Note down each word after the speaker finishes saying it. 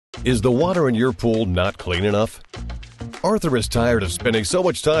Is the water in your pool not clean enough? Arthur is tired of spending so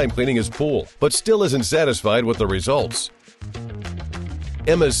much time cleaning his pool, but still isn't satisfied with the results.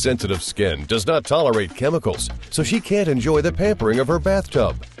 Emma's sensitive skin does not tolerate chemicals, so she can't enjoy the pampering of her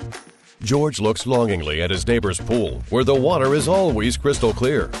bathtub. George looks longingly at his neighbor's pool, where the water is always crystal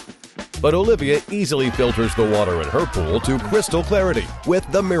clear. But Olivia easily filters the water in her pool to crystal clarity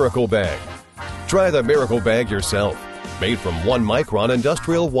with the Miraclebag. Try the Miraclebag yourself. Made from 1 micron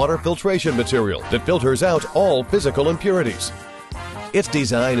industrial water filtration material that filters out all physical impurities. Its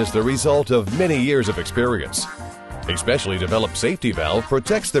design is the result of many years of experience. A specially developed safety valve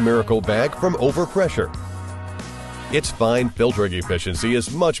protects the Miraclebag from overpressure. Its fine filtering efficiency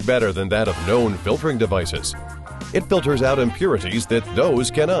is much better than that of known filtering devices. It filters out impurities that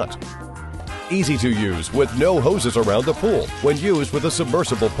those cannot. Easy to use with no hoses around the pool when used with a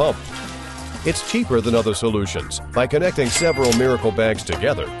submersible pump. It's cheaper than other solutions. By connecting several Miraclebags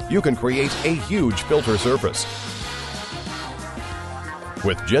together, you can create a huge filter surface.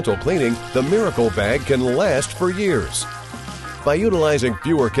 With gentle cleaning, the Miraclebag can last for years. By utilizing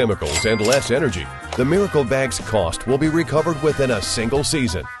fewer chemicals and less energy, the Miraclebag's cost will be recovered within a single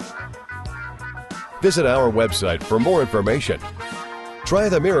season. Visit our website for more information. Try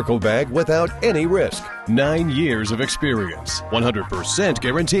the Miraclebag without any risk. 9 years of experience. 100%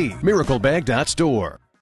 guarantee. Miraclebag.store.